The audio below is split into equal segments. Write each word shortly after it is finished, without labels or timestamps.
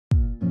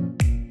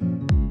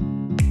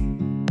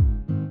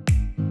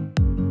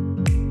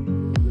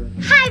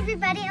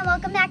and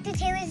welcome back to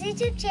Taylor's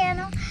YouTube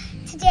channel.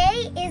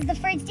 Today is the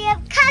first day of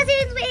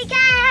Cousins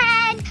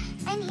Weekend!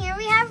 And here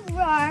we have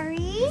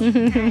Rory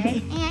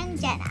and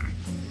Jenna.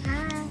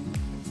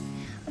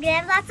 We're gonna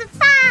have lots of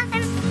fun!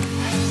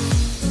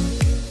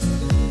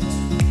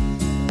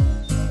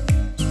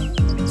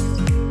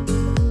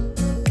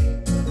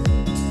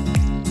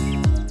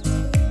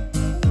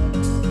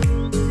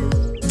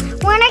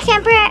 We're in our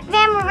camper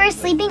van where we're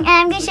sleeping, and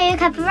I'm going to show you a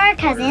couple of our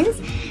cousins.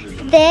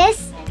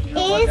 This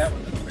is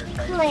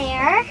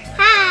Claire.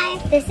 Hi.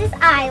 This is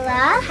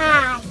Isla.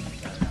 Hi.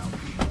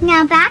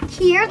 Now back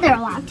here, they're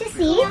allowed to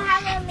see,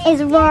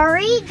 is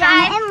Rory,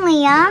 Jenna, and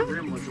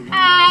Liam.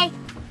 Hi.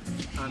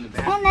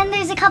 And then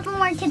there's a couple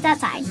more kids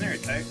outside.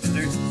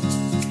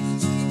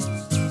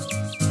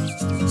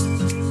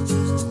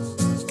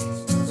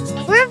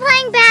 We're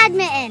playing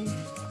badminton.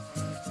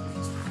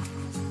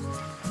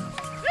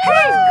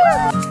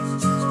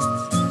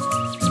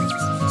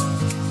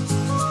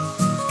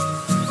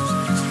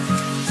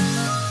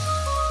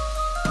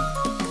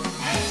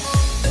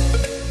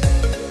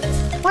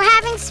 We're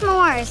having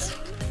s'mores.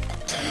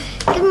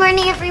 Good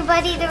morning,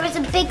 everybody. There was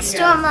a big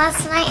storm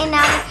last night, and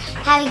now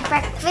we're having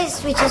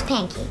breakfast, which is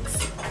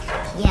pancakes.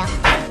 Yeah.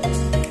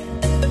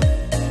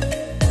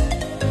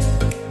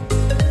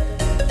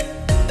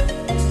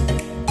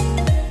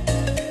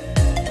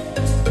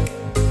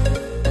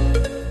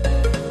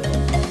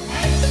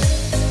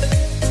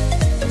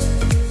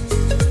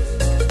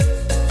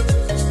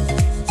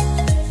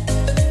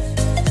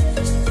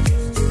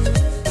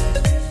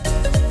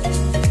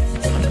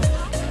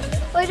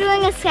 We're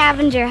doing a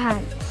scavenger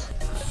hunt.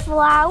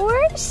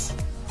 Flowers,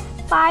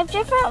 5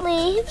 different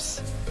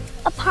leaves,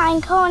 a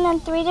pine cone,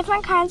 and 3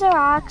 different kinds of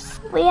rocks.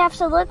 We have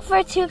to look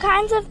for 2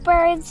 kinds of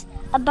birds,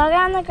 a bug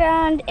on the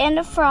ground, and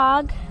a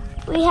frog.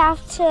 We have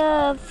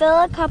to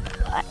fill a cup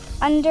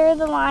under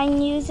the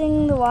line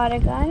using the water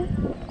gun.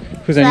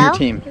 Who's on your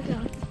team?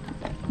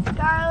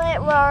 Scarlett,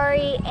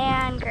 Rory,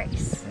 and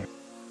Grace.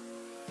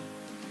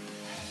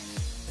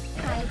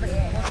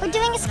 We're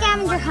doing a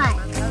scavenger hunt.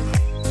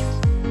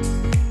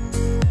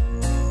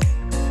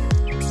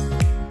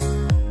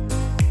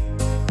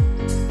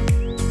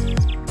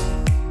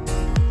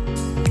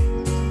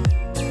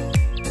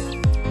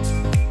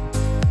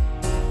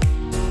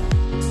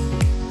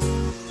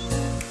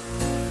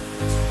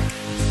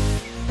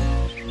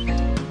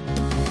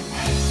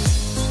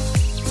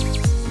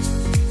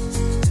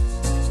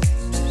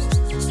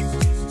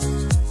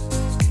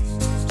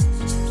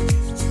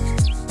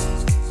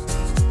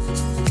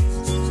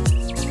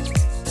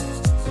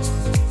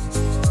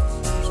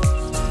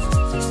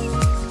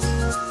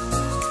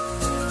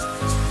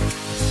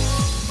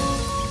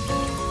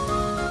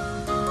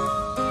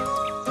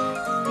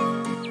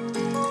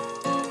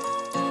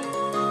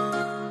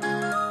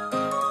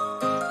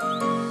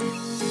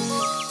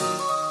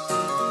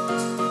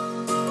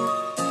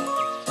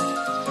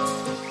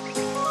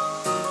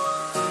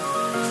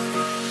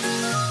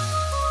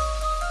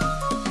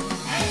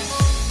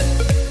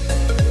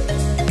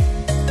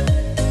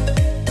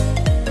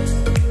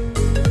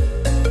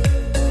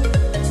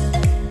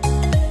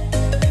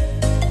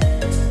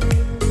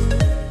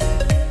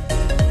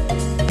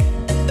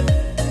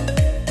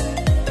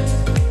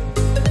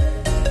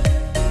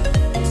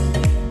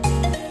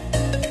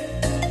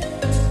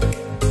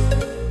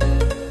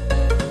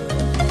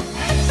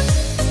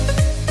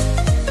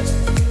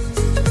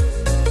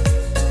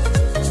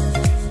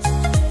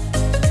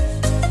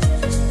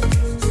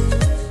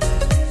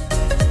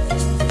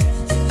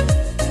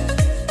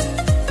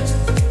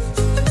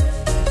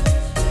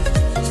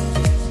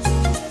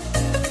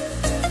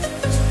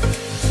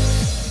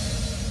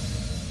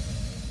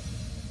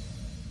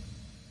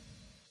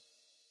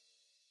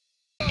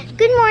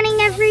 Good morning,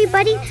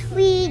 everybody.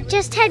 We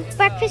just had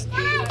breakfast,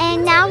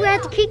 and now we're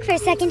at the creek for a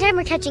second time.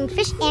 We're catching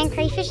fish and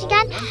crayfish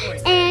again,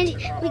 and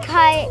we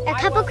caught a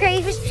couple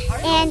crayfish,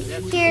 and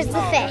here's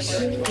the fish.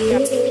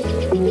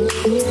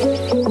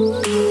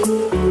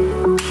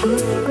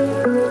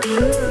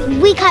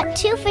 We caught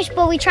 2 fish,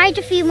 but we tried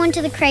to feed one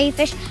to the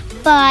crayfish,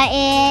 but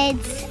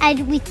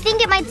we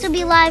think it might still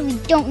be alive. We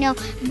don't know.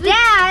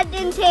 Dad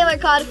and Taylor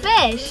caught a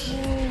fish.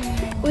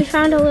 We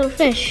found a little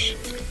fish.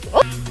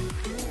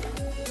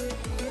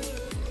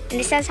 And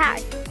it says hi.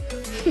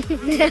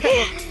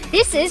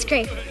 This is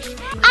crayfish.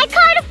 I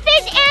caught a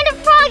fish and a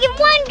frog in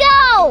one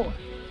go!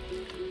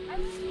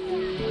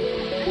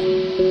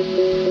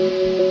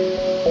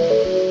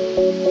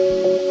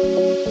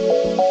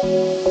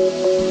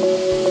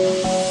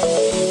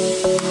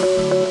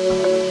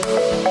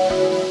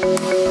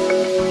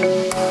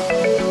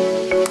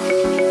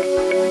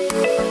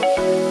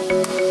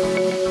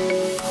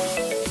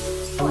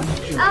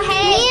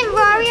 Me and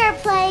Rory are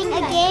playing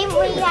a game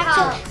where you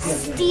have to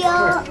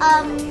steal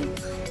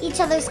each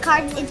other's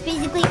cards. It's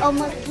basically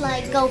almost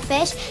like Go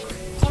Fish.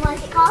 And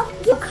what's it called?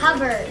 You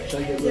cover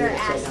your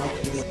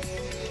assets.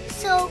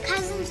 So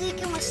Cousins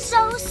Weekend was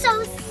so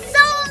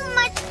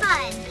much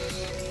fun.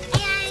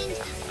 And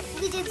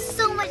we did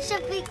so much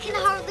stuff we can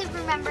hardly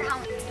remember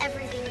how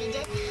everything we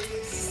did.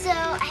 So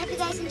I hope you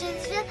guys enjoyed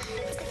this video.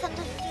 Hit the thumbs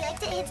up if you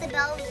liked it. Hit the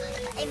bell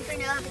button for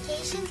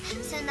notifications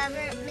so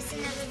never miss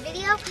another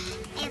video.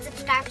 And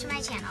subscribe to my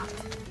channel.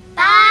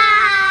 Bye!